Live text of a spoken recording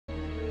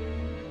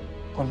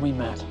When we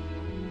met,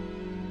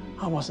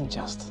 I wasn't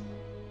just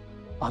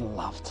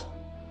unloved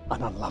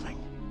and unloving.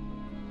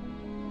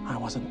 I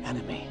was an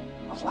enemy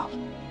of love.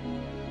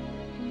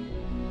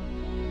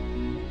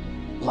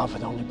 Love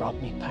had only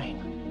brought me pain.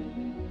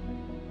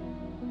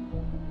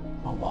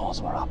 My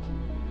walls were up.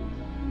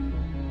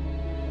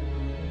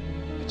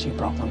 But you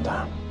broke them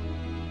down.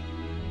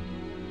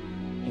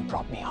 You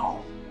brought me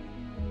home.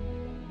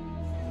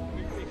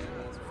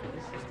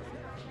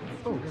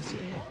 Oh, that's it.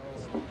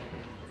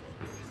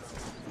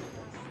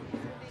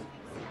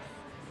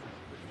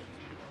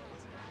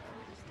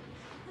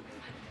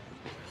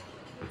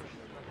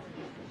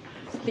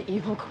 The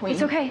evil queen.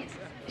 It's okay.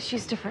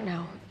 She's different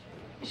now.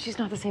 She's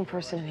not the same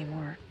person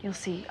anymore. You'll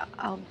see.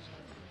 I'll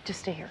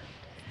just stay here.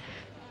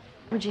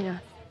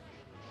 Regina,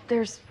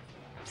 there's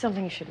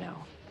something you should know.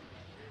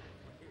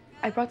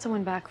 I brought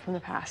someone back from the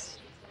past.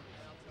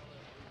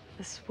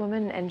 This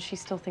woman, and she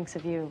still thinks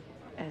of you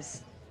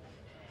as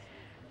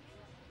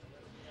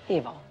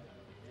evil.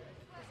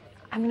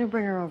 I'm gonna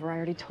bring her over. I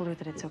already told her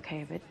that it's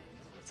okay, but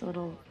it's a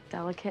little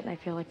delicate, and I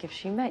feel like if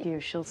she met you,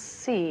 she'll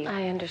see.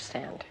 I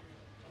understand.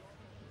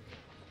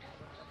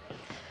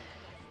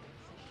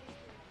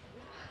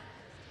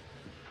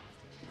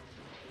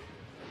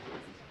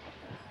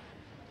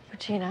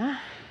 Regina,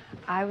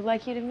 I would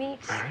like you to meet...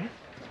 Mary?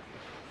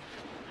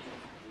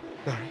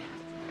 Mary?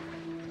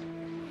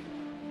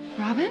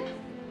 Robin?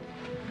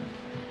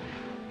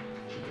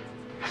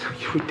 I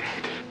thought you were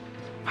dead.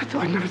 I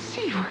thought I'd never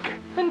see you again.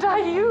 And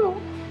you.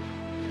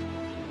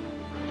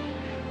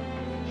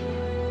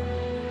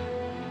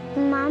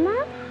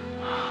 Mama?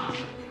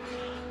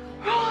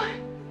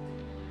 Roland!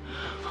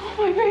 Oh,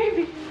 my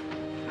baby!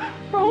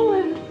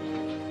 Roland!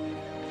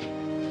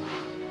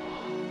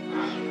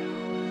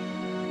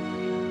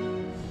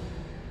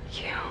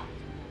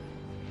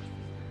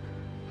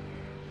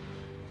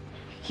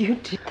 You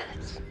did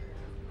this?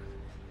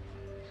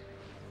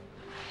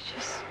 I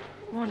just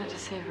wanted to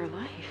save her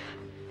life.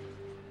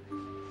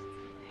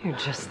 You're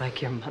just like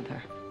your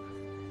mother.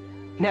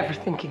 Never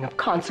thinking of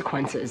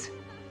consequences.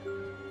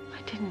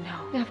 I didn't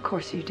know. Yeah, of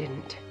course you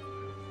didn't.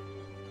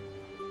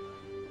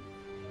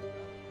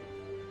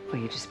 Well,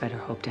 you just better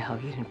hope to hell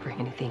you didn't bring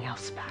anything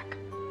else back.